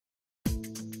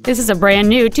This is a brand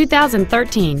new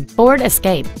 2013 Ford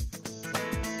Escape.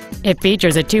 It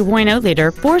features a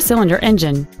 2.0-liter four-cylinder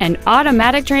engine, an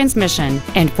automatic transmission,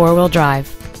 and four-wheel drive.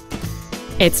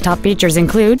 Its top features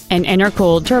include an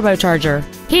intercooled turbocharger,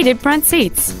 heated front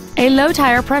seats, a low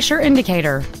tire pressure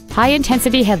indicator,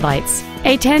 high-intensity headlights,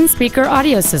 a 10-speaker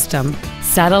audio system,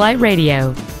 satellite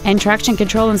radio, and traction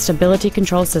control and stability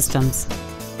control systems.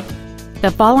 The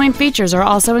following features are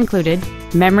also included: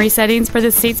 memory settings for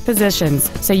the seat's positions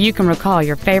so you can recall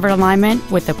your favorite alignment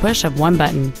with the push of one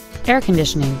button, air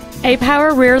conditioning, a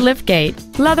power rear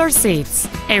liftgate, leather seats,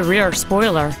 a rear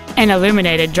spoiler, an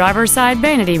illuminated driver's side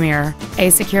vanity mirror,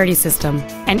 a security system,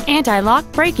 an anti-lock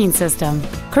braking system,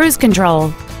 cruise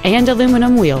control, and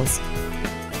aluminum wheels.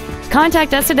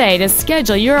 Contact us today to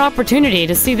schedule your opportunity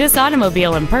to see this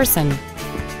automobile in person.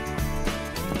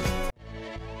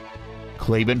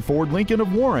 Klaben Ford Lincoln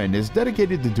of Warren is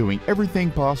dedicated to doing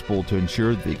everything possible to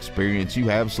ensure the experience you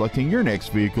have selecting your next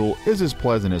vehicle is as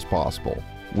pleasant as possible.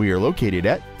 We are located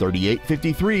at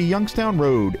 3853 Youngstown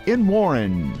Road in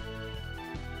Warren.